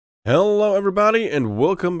Hello everybody and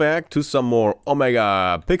welcome back to some more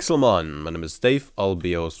Omega Pixelmon. My name is Dave, I'll be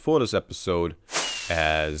your host for this episode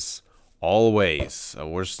as always.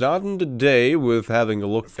 We're starting the day with having a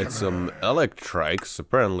look at some electrics.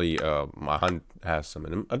 Apparently my hunt has some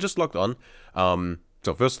in them. I just logged on.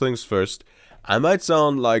 So first things first, I might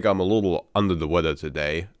sound like I'm a little under the weather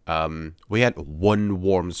today. We had one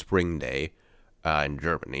warm spring day in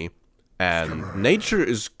Germany. And nature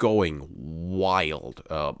is going wild.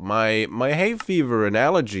 My hay fever and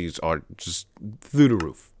allergies are just through the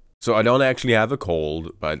roof. So I don't actually have a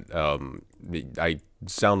cold, but I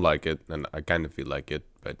sound like it, and I kind of feel like it,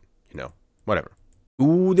 but you know, whatever.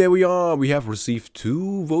 Ooh, there we are. We have received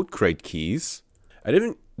 2 vote crate keys. I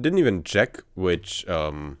didn't even check which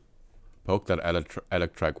poke that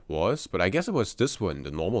electric was, but I guess it was this one,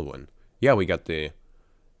 the normal one. Yeah, we got the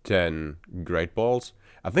 10 great balls.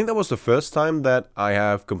 I think that was the first time that I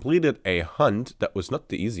have completed a hunt that was not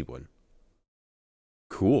the easy one.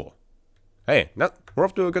 Cool. Hey, we're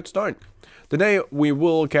off to a good start. Today we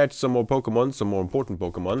will catch some more Pokemon, some more important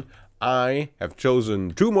Pokemon. I have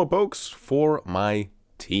chosen 2 more pokes for my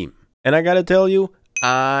team. And I gotta tell you,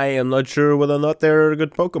 I am not sure whether or not they're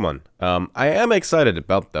good Pokemon. I am excited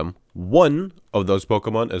about them. One of those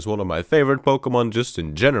Pokemon is one of my favorite Pokemon just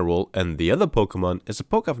in general, and the other Pokemon is a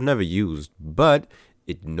poke I've never used, but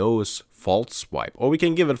it knows False Swipe, or we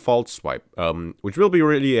can give it False Swipe, which will be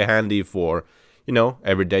really handy for, you know,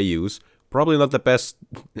 everyday use. Probably not the best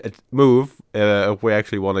move if we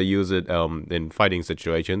actually want to use it in fighting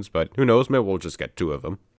situations, but who knows, maybe we'll just get 2 of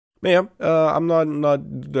them. Yeah, I'm not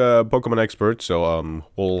the Pokemon expert, so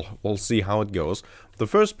we'll see how it goes. The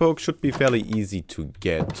first poke should be fairly easy to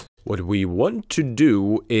get. What we want to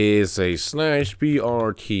do is a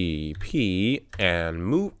 /BRTP and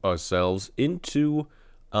move ourselves into,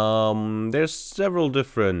 there's several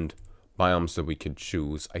different biomes that we could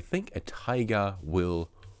choose. I think a taiga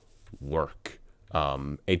will work.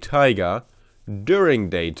 A taiga during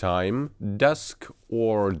daytime, dusk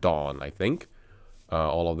or dawn, I think.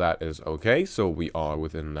 All of that is okay, so we are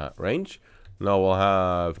within that range. Now we'll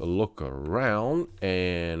have a look around,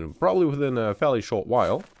 and probably within a fairly short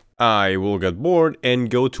while, I will get bored and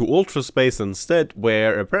go to Ultra Space instead,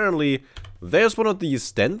 where apparently there's one of these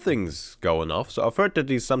stand things going off. So I've heard that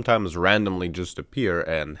these sometimes randomly just appear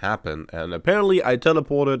and happen, and apparently I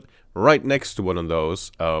teleported right next to one of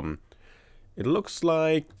those. It looks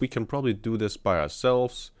like we can probably do this by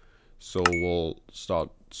ourselves, so we'll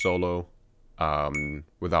start solo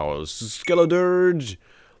with our Skeledirge.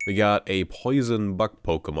 We got a poison bug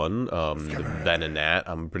Pokemon, the Venonat.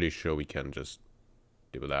 I'm pretty sure we can just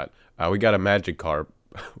do that. We got a Magikarp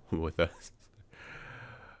with us.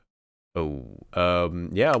 Oh,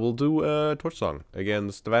 yeah, we'll do Torch Song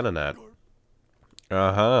against the Venonat.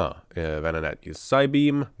 Venonat use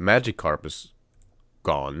Psybeam. Magikarp is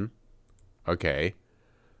gone. Okay.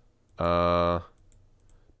 Failed.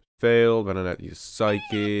 Venonat use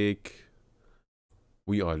Psychic.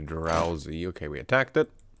 We are drowsy. Okay, we attacked it.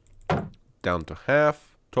 Down to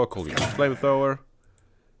half. Torkoal uses Flamethrower.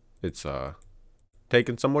 It's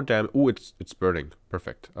taking some more damage. Ooh, it's burning.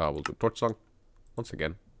 Perfect. We'll do Torch Song once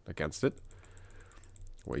again against it.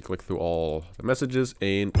 We click through all the messages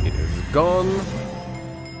and it is gone.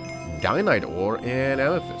 Dynite Ore and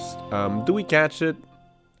Amethyst. Do we catch it?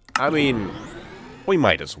 I mean, we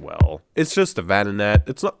might as well. It's just a Venonat.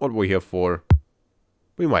 It's not what we're here for.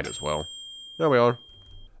 We might as well. There we are.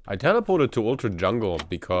 I teleported to Ultra Jungle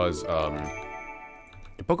because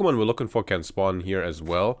the Pokemon we're looking for can spawn here as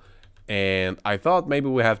well. And I thought maybe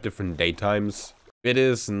we have different daytimes. It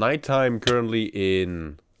is nighttime currently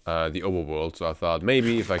in the overworld, so I thought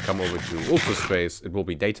maybe if I come over to Ultra Space, it will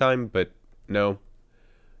be daytime, but no.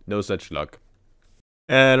 No such luck.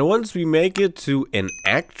 And once we make it to an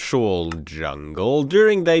actual jungle,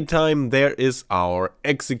 during daytime there is our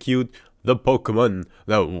Execute the Pokemon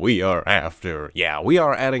that we are after. Yeah, we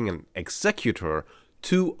are adding an Executor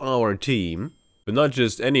to our team. But not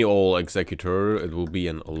just any old Executor, it will be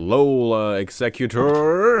an Alola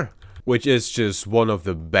Executor, which is just one of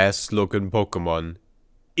the best looking Pokemon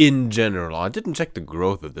in general. I didn't check the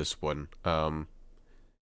growth of this one.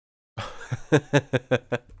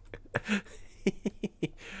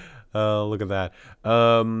 Look at that.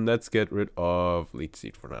 Let's get rid of Leech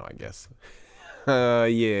Seed for now, I guess.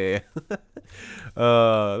 Yeah.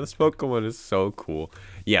 This Pokemon is so cool.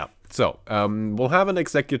 Yeah, so, we'll have an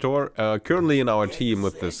Executor currently in our team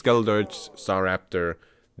with the Skeledirge, Staraptor,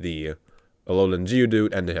 the Alolan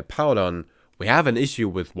Geodude, and the Hippowdon. We have an issue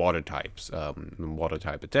with water types, water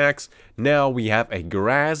type attacks. Now we have a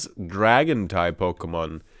Grass Dragon type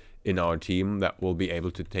Pokemon in our team that will be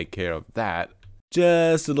able to take care of that.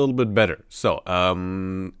 just a little bit better. So,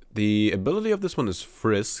 the ability of this one is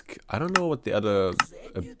Frisk. I don't know what the other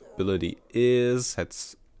ability is.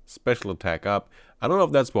 It's special attack up. I don't know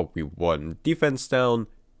if that's what we want. Defense down,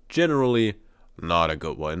 generally not a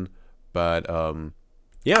good one. But,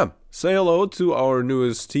 yeah. Say hello to our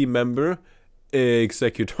newest team member,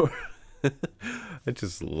 Executor. I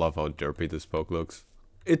just love how derpy this poke looks.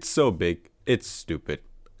 It's so big. It's stupid.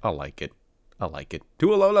 I like it. I like it. Two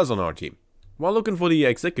Alolas on our team. While looking for the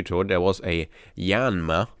Executor, there was a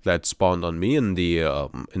Yanma that spawned on me in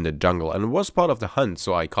the jungle, and it was part of the hunt,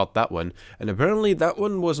 so I caught that one. And apparently that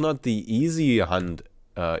one was not the easy hunt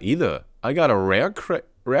either. I got a rare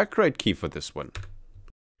crate key for this one,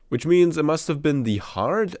 which means it must have been the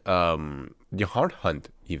hard hunt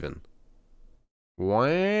even.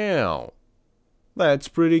 Wow, that's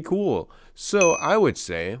pretty cool. So I would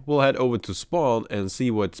say we'll head over to spawn and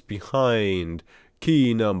see what's behind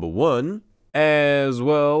key number 1. As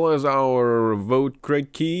well as our vote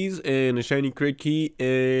crate keys and a shiny crate key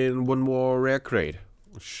and one more rare crate.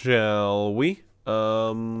 Shall we?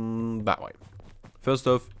 That way. First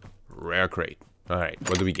off, rare crate. Alright,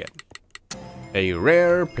 what do we get? A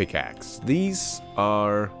rare pickaxe. These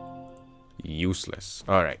are useless.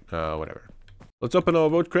 Alright, whatever. Let's open our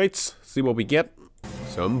vote crates, see what we get.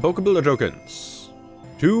 Some Pokebuilder tokens.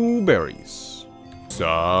 2 berries.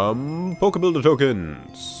 Some Pokebuilder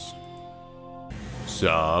tokens.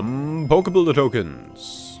 Some Pokebuilder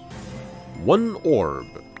tokens. 1 orb.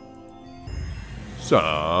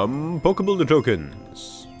 Some Pokebuilder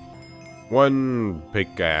tokens. 1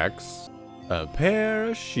 pickaxe. A pair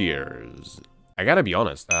of shears. I gotta be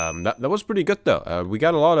honest, that was pretty good though. We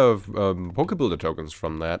got a lot of Pokebuilder tokens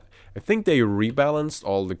from that. I think they rebalanced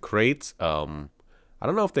all the crates. I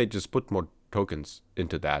don't know if they just put more tokens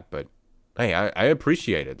into that, but hey, I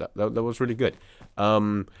appreciate it. That was really good.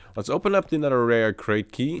 Let's open up another rare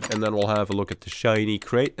crate key, and then we'll have a look at the shiny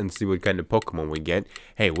crate and see what kind of Pokemon we get.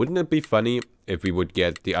 Hey, wouldn't it be funny if we would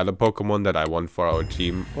get the other Pokemon that I want for our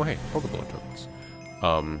team? Oh, hey, Pokeball tokens.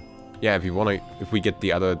 Yeah, if we get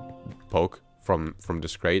the other poke from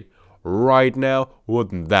this crate right now,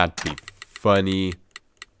 wouldn't that be funny?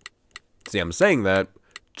 See, I'm saying that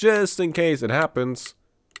just in case it happens.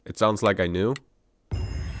 It sounds like I knew.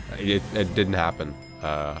 It didn't happen.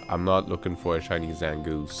 I'm not looking for a shiny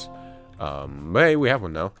Zangoose. But hey, we have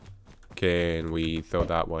one now. Can we throw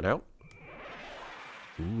that one out?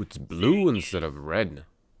 Ooh, it's blue instead of red.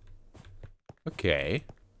 Okay.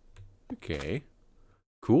 Okay.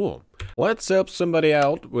 Cool. Let's help somebody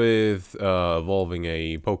out with evolving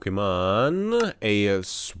a Pokemon. A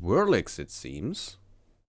Swirlix, it seems.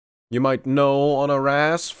 You might know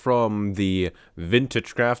Honoras from the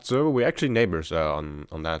Vintage Craft server. We're actually neighbors on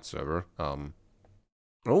that server.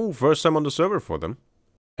 Oh, first time on the server for them.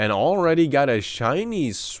 And already got a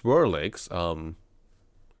shiny Swirlix.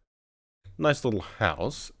 Nice little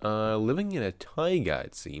house. Living in a taiga,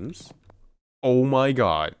 it seems. Oh my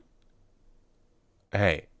god.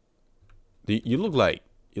 Hey. You look like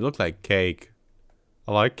cake.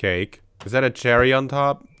 I like cake. Is that a cherry on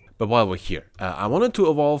top? But while we're here, I wanted to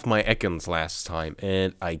evolve my Ekans last time,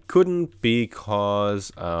 and I couldn't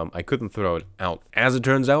because I couldn't throw it out. As it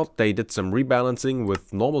turns out, they did some rebalancing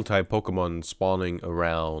with normal type Pokemon spawning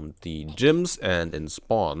around the gyms and in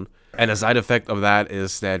spawn. And a side effect of that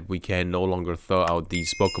is that we can no longer throw out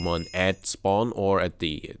these Pokemon at spawn or at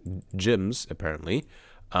the gyms, apparently.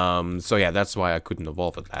 So yeah, that's why I couldn't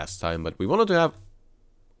evolve it last time, but we wanted to have...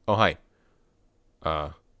 Oh, hi.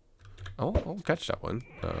 I'll catch that one.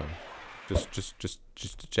 Just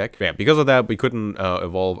to check. Yeah, because of that, we couldn't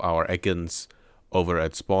evolve our Ekans over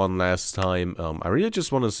at spawn last time. I really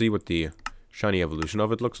just want to see what the shiny evolution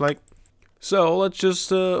of it looks like. So let's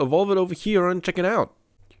just evolve it over here and check it out.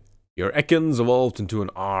 Your Ekans evolved into an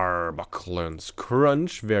Arbuckler's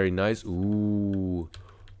Crunch. Very nice. Ooh.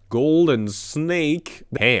 Golden Snake.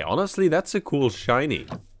 Hey, honestly, that's a cool shiny.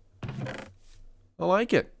 I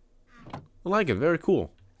like it. I like it. Very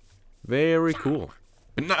cool. Very cool.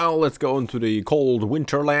 But now let's go into the cold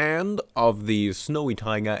winterland of the snowy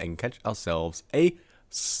taiga and catch ourselves a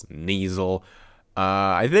Sneasel.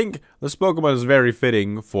 I think this Pokemon is very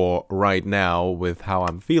fitting for right now with how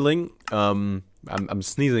I'm feeling. I'm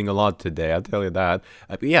sneezing a lot today, I'll tell you that.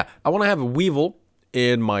 But yeah, I want to have a Weevil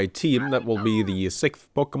in my team. That will be the 6th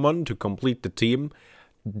Pokemon to complete the team.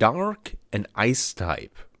 Dark and Ice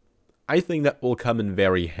type. I think that will come in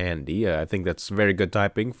very handy. I think that's very good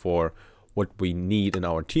typing for what we need in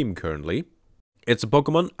our team currently. It's a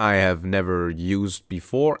Pokemon I have never used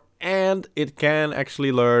before, and it can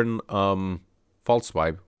actually learn False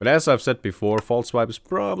Swipe, But as I've said before, False Swipe is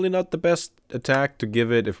probably not the best attack to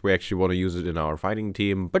give it if we actually want to use it in our fighting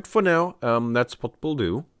team. But for now, that's what we'll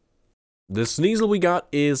do. The Sneasel we got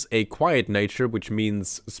is a quiet nature, which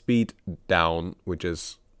means speed down, which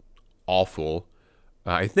is awful.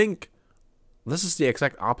 I think this is the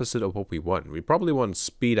exact opposite of what we want. We probably want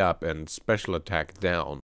speed up and special attack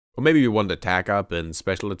down. Or maybe we want attack up and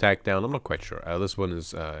special attack down. I'm not quite sure. This one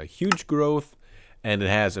is huge growth, and it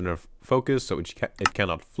has enough focus, so it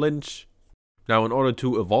cannot flinch. Now, in order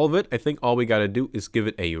to evolve it, I think all we gotta do is give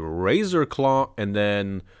it a Razor Claw and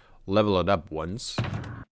then level it up once.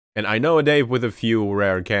 And I know a Dave with a few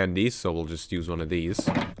rare candies, so we'll just use one of these.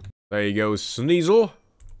 There you go, Sneasel.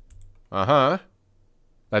 Uh-huh.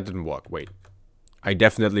 That didn't work, wait. I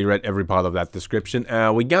definitely read every part of that description.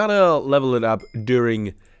 We gotta level it up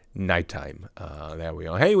during nighttime. There we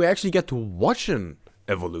are. Hey, we actually get to watch an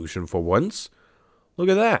evolution for once. Look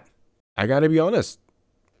at that. I gotta be honest.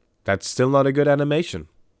 That's still not a good animation.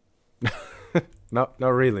 Not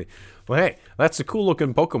really. Well, hey, that's a cool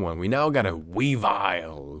looking Pokemon. We now got a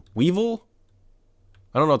Weavile. Weevil?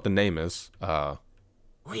 I don't know what the name is. Weavile.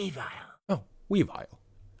 Oh, Weavile.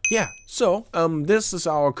 Yeah, so, this is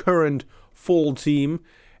our current full team.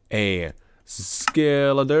 A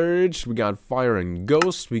Skeledirge, we got Fire and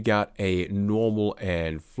Ghost, we got a Normal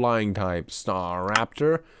and Flying type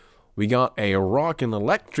Staraptor, we got a Rock and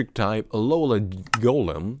Electric type Alola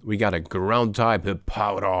Golem, we got a Ground type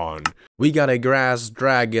Hippowdon, we got a Grass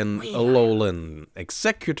Dragon Alolan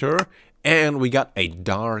Executor, and we got a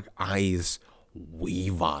Dark Eyes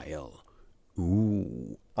Weavile.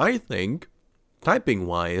 Ooh, I think,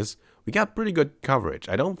 typing-wise, we got pretty good coverage.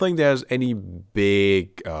 I don't think there's any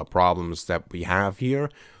big problems that we have here.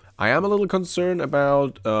 I am a little concerned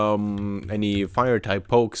about any fire-type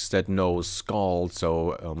pokes that know Scald,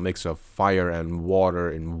 so a mix of fire and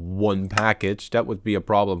water in one package. That would be a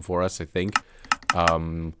problem for us, I think.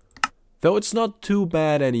 Though it's not too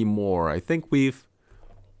bad anymore. I think we've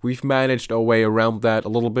managed our way around that a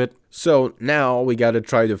little bit. So now we gotta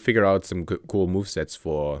try to figure out some cool movesets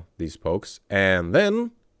for these pokes. And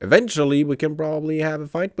then, eventually, we can probably have a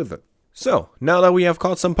fight with it. So, now that we have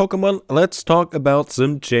caught some Pokemon, let's talk about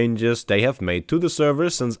some changes they have made to the server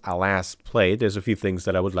since I last played. There's a few things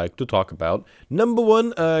that I would like to talk about. Number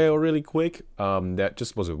one, really quick, that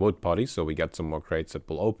just was a vote party, so we got some more crates that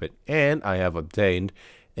will open. And I have obtained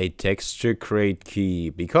a texture crate key,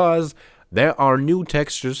 because there are new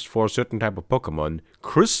textures for a certain type of Pokemon.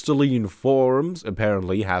 Crystalline forms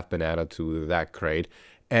apparently have been added to that crate.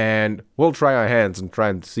 And we'll try our hands and try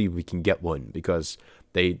and see if we can get one, because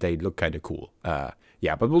they look kind of cool.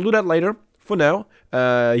 Yeah, but we'll do that later. For now,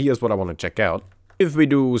 here's what I want to check out. If we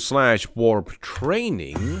do /warp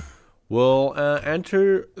training, we'll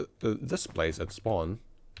enter this place at spawn.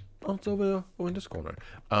 Oh, it's over in this corner.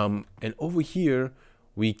 And over here,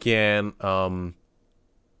 we can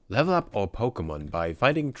level up our Pokemon by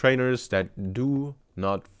fighting trainers that do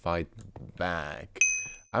not fight back.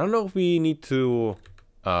 I don't know if we need to...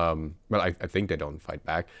 well, I think they don't fight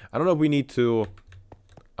back. I don't know if we need to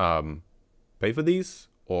pay for these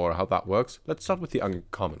or how that works. Let's start with the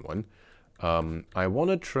uncommon one. I want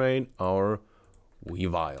to train our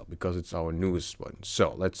Weavile because it's our newest one.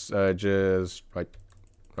 So let's just right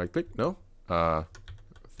click. No.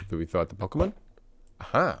 Do we throw out the Pokemon?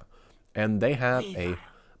 Aha. And they have a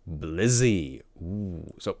Blizzy.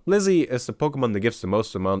 Ooh. So Blizzy is the Pokemon that gives the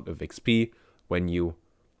most amount of XP when you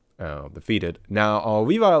defeated. Now, our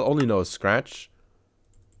Weavile only knows Scratch.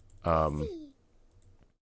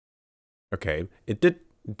 Okay, it did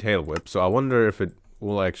Tail Whip, so I wonder if it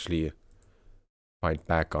will actually fight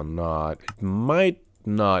back or not. It might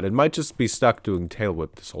not. It might just be stuck doing Tail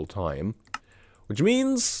Whip this whole time. Which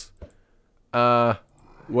means,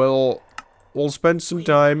 we'll spend some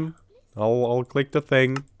time. I'll click the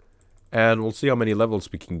thing, and we'll see how many levels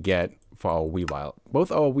we can get for our Weavile. Both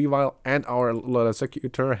our Weavile and our Alola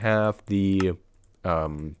Executor have the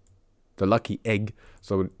lucky egg,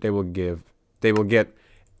 so they will get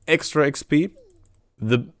extra XP.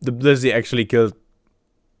 The Blizzy actually killed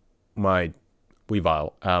my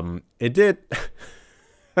Weavile. It did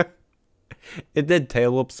it did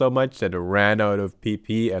tail whip so much that it ran out of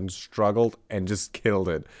PP and struggled and just killed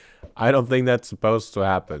it. I don't think that's supposed to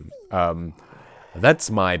happen. That's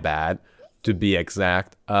my bad, to be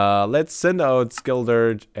exact. Let's send out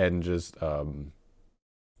Skeledirge and just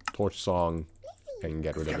Torch Song and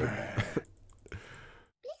get rid of it.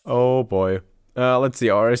 Oh boy. Let's see,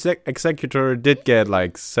 our Executor did get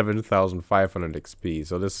like 7,500 XP,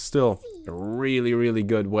 so this is still a really, really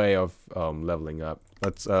good way of leveling up.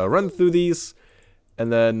 Let's run through these,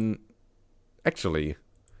 and then, actually,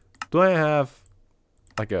 do I have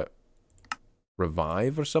like a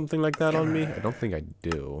revive or something like that on me? I don't think I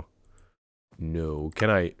do. No. Can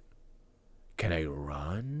I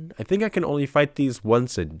run? I think I can only fight these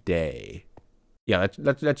once a day. Yeah,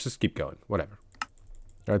 let's just keep going. Whatever.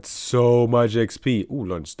 That's so much XP. Ooh,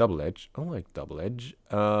 learns double edge. I like double edge.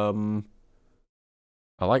 I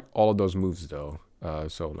like all of those moves though.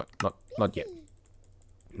 So not yet.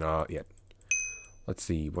 Not yet. Let's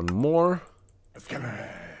see, one more.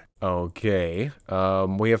 Okay.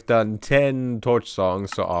 We have done 10 torch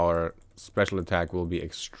songs, so our special attack will be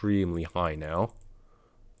extremely high now.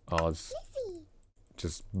 Let's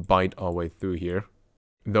just bite our way through here.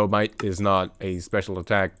 Though bite is not a special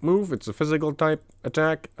attack move, it's a physical type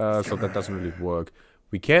attack, so that doesn't really work.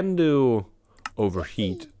 We can do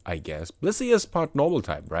overheat, I guess. Blissey is part normal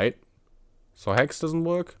type, right? So Hex doesn't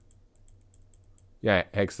work? Yeah,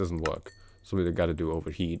 Hex doesn't work. So we gotta do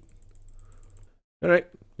overheat. Alright,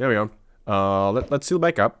 there we are. Let's seal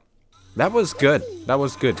back up. That was good. That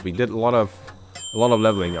was good. We did a lot of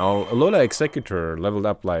leveling. Our Alola Executor leveled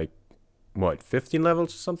up like, what, 15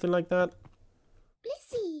 levels or something like that?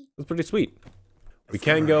 That's pretty sweet. We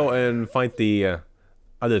can go and fight the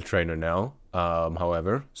other trainer now,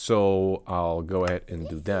 however. So I'll go ahead and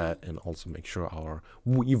do that and also make sure our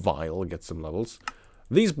Weavile gets some levels.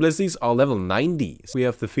 These Blissies are level 90. We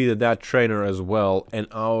have defeated that trainer as well, and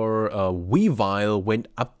our Weavile went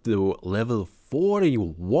up to level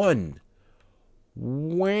 41.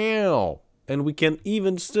 Wow! And we can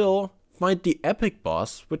even still fight the epic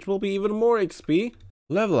boss, which will be even more XP.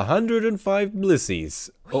 Level 105 Blissies.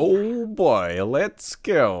 Oh boy, let's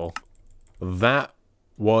go. That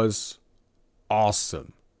was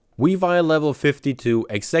awesome. Weavile level 52,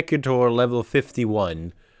 Executor level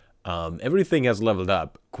 51. Everything has leveled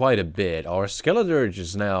up quite a bit. Our Skeledirge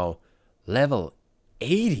is now level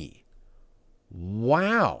 80.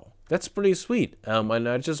 Wow, that's pretty sweet. And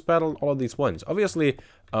I just battled all of these ones. Obviously,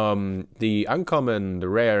 the uncommon, the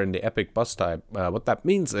rare, and the epic boss type, what that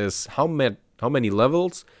means is how many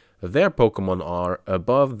levels their Pokemon are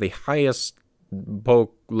above the highest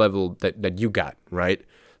poke level that you got, right?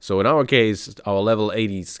 So in our case, our level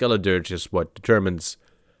 80 Skeledirge is what determines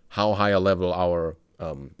how high a level our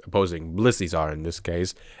opposing Blissies are in this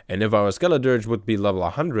case. And if our Skeledirge would be level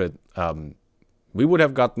 100, we would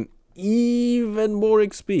have gotten even more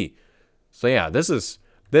XP. So yeah, this is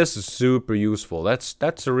super useful.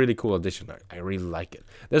 That's a really cool addition. I really like it.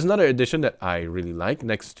 There's another addition that I really like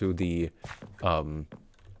next to the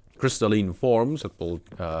crystalline forms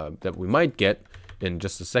that we might get in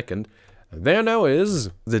just a second. There now is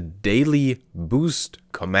the daily boost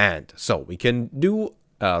command. So we can do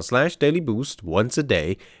 /daily boost once a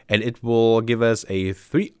day, and it will give us a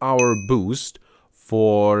 3-hour boost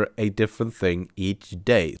for a different thing each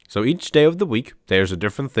day. So each day of the week, there's a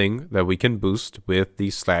different thing that we can boost with the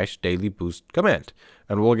 /daily boost command.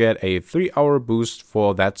 And we'll get a 3-hour boost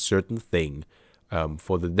for that certain thing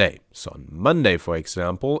for the day. So on Monday, for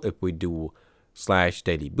example, if we do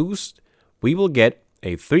 /daily boost, we will get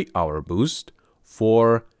a 3-hour boost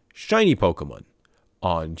for shiny Pokemon.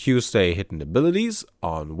 On Tuesday, hidden abilities.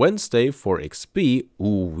 On Wednesday, for XP.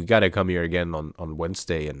 Ooh, we gotta come here again on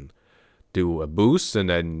Wednesday and do a boost and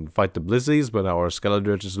then fight the Blissies when our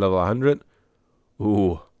Skeledirge is level 100.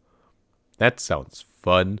 Ooh, that sounds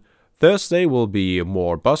fun. Thursday will be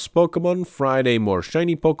more boss Pokemon. Friday, more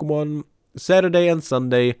shiny Pokemon. Saturday and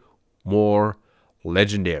Sunday, more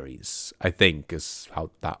legendaries, I think is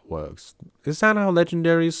how that works. Is that how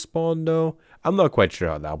legendaries spawn though? I'm not quite sure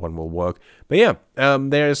how that one will work. But yeah,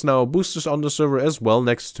 there's now boosters on the server as well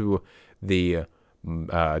next to the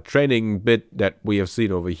training bit that we have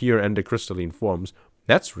seen over here and the crystalline forms.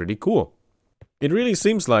 That's really cool. It really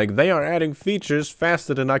seems like they are adding features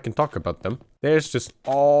faster than I can talk about them. There's just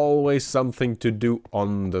always something to do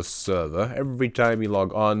on the server. Every time you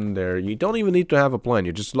log on there, you don't even need to have a plan.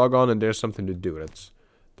 You just log on and there's something to do.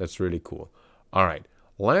 That's really cool. Alright,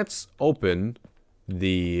 let's open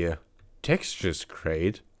the textures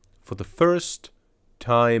crate for the first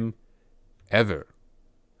time ever.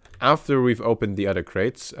 After we've opened the other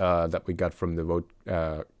crates that we got from the vote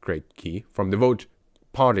crate key, from the vote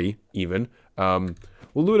party even,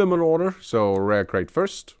 we'll do them in order. So rare crate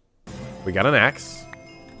first. We got an axe.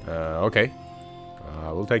 Okay,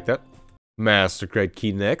 we'll take that. Master crate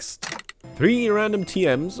key next. 3 random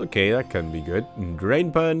TMs. Okay, that can be good.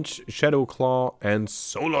 Drain Punch, Shadow Claw, and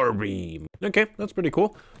Solar Beam. Okay, that's pretty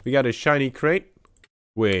cool. We got a shiny crate,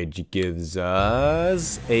 which gives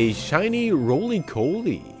us a shiny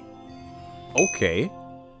Roly-Coly. Okay,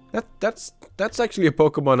 that's actually a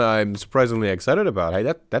Pokemon I'm surprisingly excited about. Hey,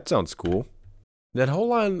 that sounds cool. That whole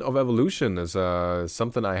line of evolution is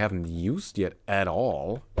something I haven't used yet at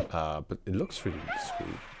all, but it looks really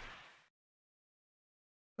sweet.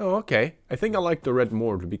 Oh, okay. I think I like the red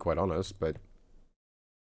more, to be quite honest, but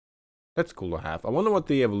that's cool to have. I wonder what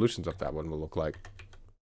the evolutions of that one will look like.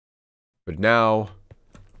 But now,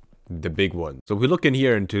 the big one. So if we look in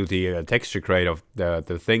here into the texture crate of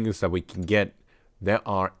the things that we can get, there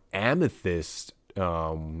are amethyst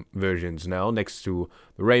versions now next to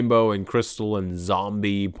the rainbow and crystal and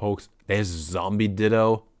zombie pokes. There's zombie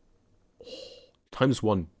ditto.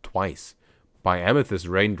 ×1 twice by amethyst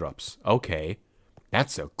raindrops. Okay,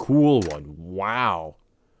 that's a cool one. Wow.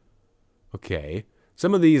 Okay,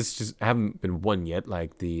 some of these just haven't been won yet,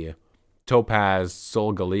 like the topaz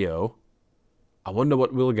Sol Galileo. I wonder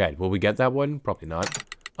what we'll get. Will we get that one? Probably not.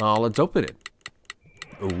 Let's open it.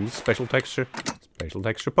 Ooh, special texture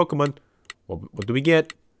Pokemon. What do we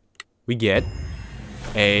get? We get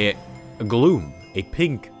a gloom, a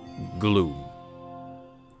pink gloom.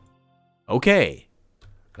 Okay,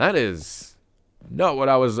 that is not what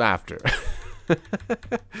I was after.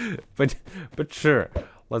 but sure,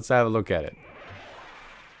 let's have a look at it.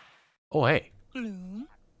 Oh hey, that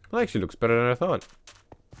actually looks better than I thought.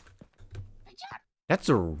 That's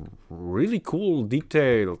a really cool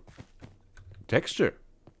detailed texture.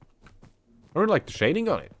 I really like the shading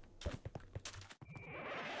on it.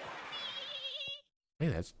 Hey,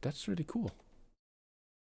 that's really cool.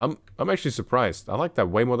 I'm actually surprised. I like that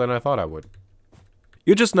way more than I thought I would.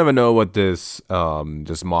 You just never know what this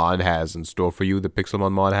this mod has in store for you, the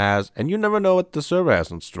Pixelmon mod has, and you never know what the server has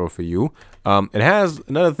in store for you. It has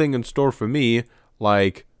another thing in store for me,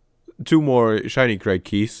 like 2 more shiny crate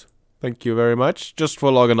keys. Thank you very much. Just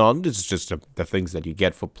for logging on. This is just the things that you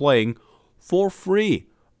get for playing for free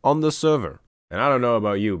on the server. And I don't know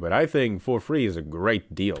about you, but I think for free is a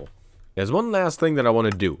great deal. There's one last thing that I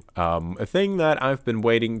want to do. A thing that I've been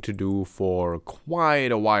waiting to do for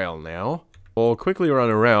quite a while now. We'll quickly run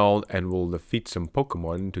around and we'll defeat some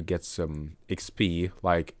Pokemon to get some XP.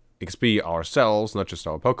 Like, XP ourselves, not just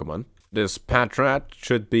our Pokemon. This Patrat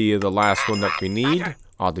should be the last one that we need.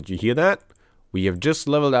 Oh, did you hear that? We have just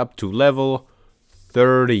leveled up to level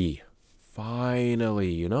 30.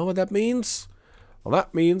 Finally. You know what that means? Well,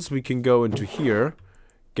 that means we can go into here,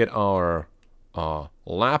 get our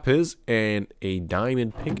lapis and a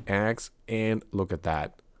diamond pickaxe, and look at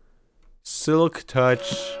that. Silk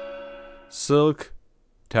touch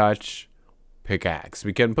pickaxe.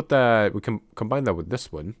 We can put that, we can combine that with this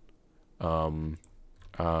one. I'm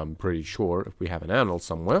pretty sure if we have an anvil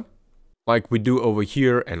somewhere. Like we do over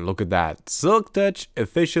here, and look at that. Silk touch,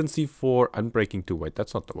 efficiency 4, unbreaking 2. Wait,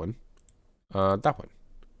 that's not the one. That one.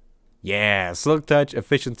 Yeah, Silk touch,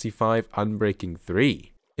 efficiency 5, unbreaking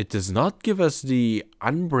 3. It does not give us the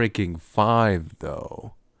unbreaking 5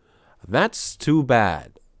 though. That's too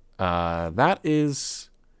bad. That is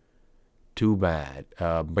too bad.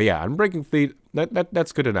 But yeah, unbreaking 3,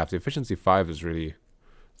 that's good enough. The efficiency 5 is really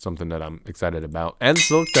something that I'm excited about. And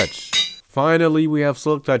Silk touch. Finally, we have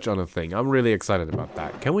Silk touch on a thing. I'm really excited about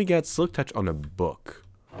that. Can we get Silk touch on a book?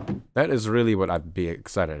 That is really what I'd be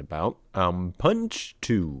excited about. Punch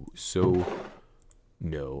 2. So,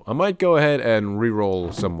 no. I might go ahead and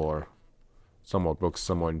re-roll some more books,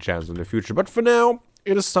 some more enchants in the future. But for now,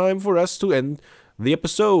 it is time for us to end the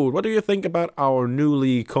episode. What do you think about our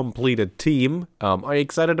newly completed team? Are you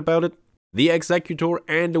excited about it? The Executor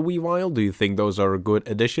and the Weavile, do you think those are good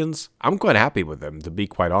additions? I'm quite happy with them, to be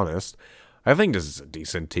quite honest. I think this is a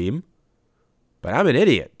decent team. But I'm an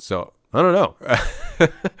idiot, so I don't know.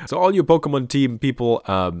 So all you Pokemon team people,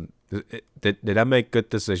 did I make good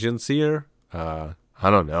decisions here? I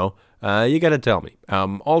don't know. You gotta tell me.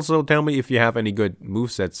 Also, tell me if you have any good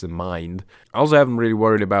movesets in mind. I also haven't really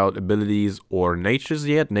worried about abilities or natures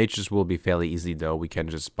yet. Natures will be fairly easy though. We can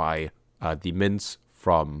just buy the mints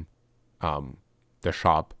from the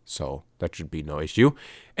shop, so that should be no issue.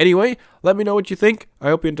 Anyway, let me know what you think. I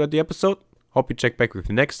hope you enjoyed the episode. Hope you check back with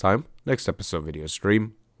me next time. Next episode video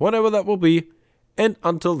stream. Whatever that will be. And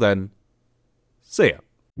until then, see ya.